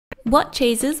What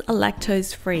cheeses are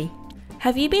lactose free?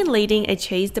 Have you been leading a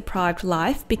cheese-deprived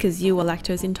life because you are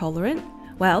lactose intolerant?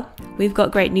 Well, we've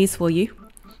got great news for you.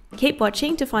 Keep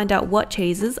watching to find out what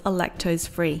cheeses are lactose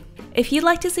free. If you'd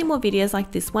like to see more videos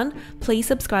like this one, please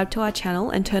subscribe to our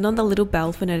channel and turn on the little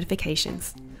bell for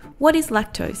notifications. What is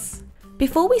lactose?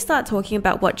 Before we start talking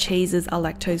about what cheeses are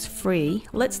lactose free,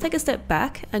 let's take a step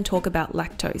back and talk about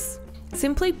lactose.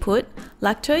 Simply put,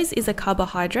 lactose is a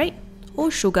carbohydrate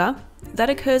or sugar that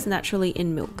occurs naturally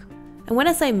in milk. And when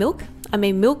I say milk, I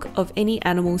mean milk of any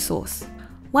animal source.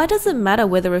 Why does it matter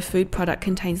whether a food product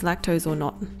contains lactose or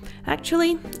not?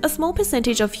 Actually, a small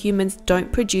percentage of humans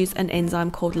don't produce an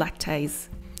enzyme called lactase.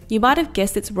 You might have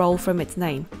guessed its role from its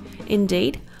name.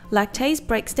 Indeed, lactase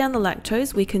breaks down the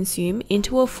lactose we consume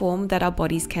into a form that our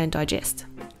bodies can digest.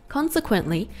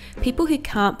 Consequently, people who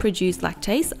can't produce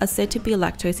lactase are said to be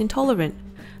lactose intolerant.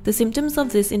 The symptoms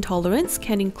of this intolerance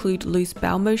can include loose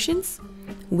bowel motions,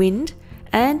 wind,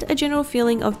 and a general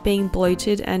feeling of being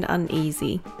bloated and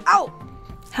uneasy. Ow!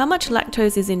 How much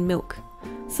lactose is in milk?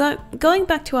 So, going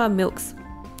back to our milks,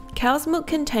 cow's milk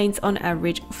contains on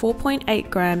average 4.8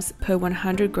 grams per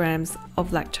 100 grams of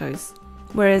lactose,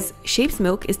 whereas sheep's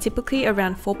milk is typically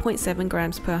around 4.7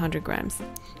 grams per 100 grams.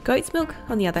 Goat's milk,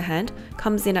 on the other hand,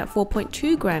 comes in at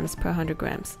 4.2 grams per 100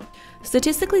 grams.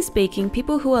 Statistically speaking,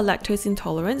 people who are lactose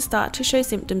intolerant start to show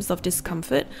symptoms of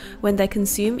discomfort when they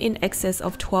consume in excess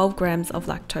of 12 grams of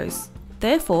lactose.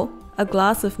 Therefore, a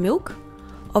glass of milk,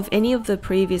 of any of the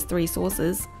previous three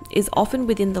sources, is often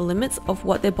within the limits of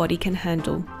what their body can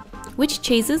handle. Which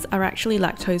cheeses are actually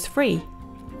lactose free?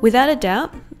 Without a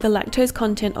doubt, the lactose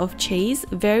content of cheese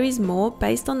varies more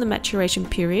based on the maturation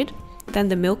period than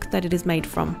the milk that it is made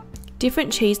from.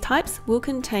 Different cheese types will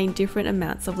contain different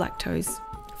amounts of lactose.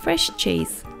 Fresh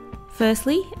cheese.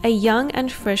 Firstly, a young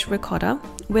and fresh ricotta,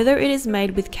 whether it is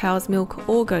made with cow's milk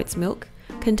or goat's milk,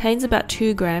 contains about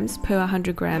 2 grams per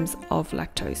 100 grams of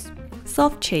lactose.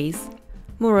 Soft cheese.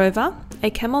 Moreover,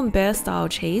 a camembert style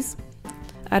cheese,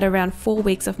 at around 4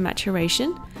 weeks of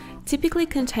maturation, typically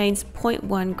contains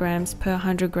 0.1 grams per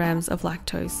 100 grams of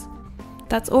lactose.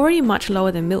 That's already much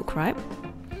lower than milk, right?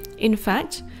 In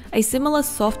fact, a similar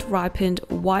soft ripened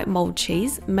white mold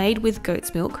cheese made with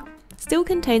goat's milk still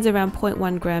contains around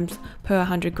 0.1 grams per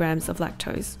 100 grams of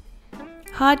lactose.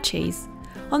 Hard cheese.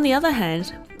 On the other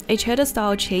hand, a cheddar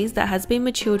style cheese that has been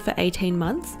matured for 18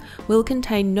 months will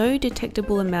contain no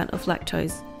detectable amount of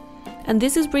lactose. And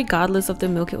this is regardless of the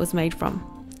milk it was made from.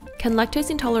 Can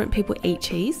lactose intolerant people eat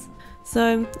cheese?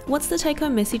 So, what's the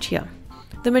take-home message here?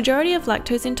 The majority of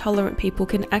lactose intolerant people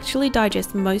can actually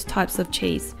digest most types of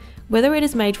cheese, whether it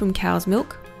is made from cow's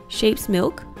milk, sheep's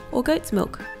milk, or goat's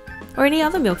milk, or any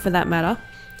other milk for that matter.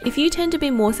 If you tend to be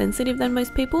more sensitive than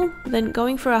most people, then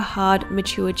going for a hard,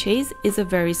 mature cheese is a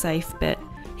very safe bet.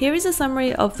 Here is a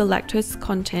summary of the lactose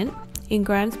content in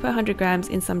grams per 100 grams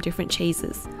in some different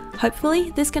cheeses.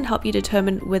 Hopefully, this can help you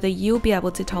determine whether you'll be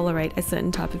able to tolerate a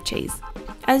certain type of cheese.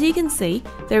 As you can see,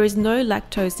 there is no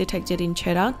lactose detected in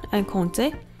cheddar and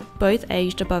Comté, both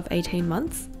aged above 18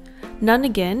 months. None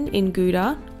again in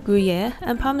Gouda, Gruyere,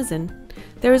 and Parmesan.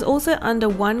 There is also under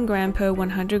 1 gram per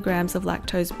 100 grams of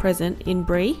lactose present in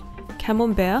Brie,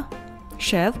 Camembert,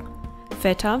 Chèvre,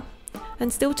 Feta,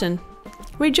 and Stilton.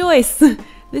 Rejoice!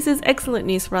 This is excellent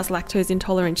news for us lactose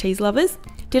intolerant cheese lovers.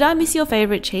 Did I miss your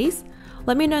favourite cheese?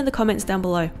 Let me know in the comments down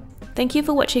below. Thank you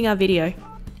for watching our video.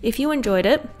 If you enjoyed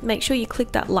it, make sure you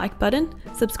click that like button,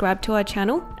 subscribe to our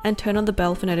channel, and turn on the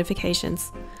bell for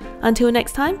notifications. Until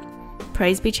next time,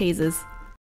 praise be cheeses.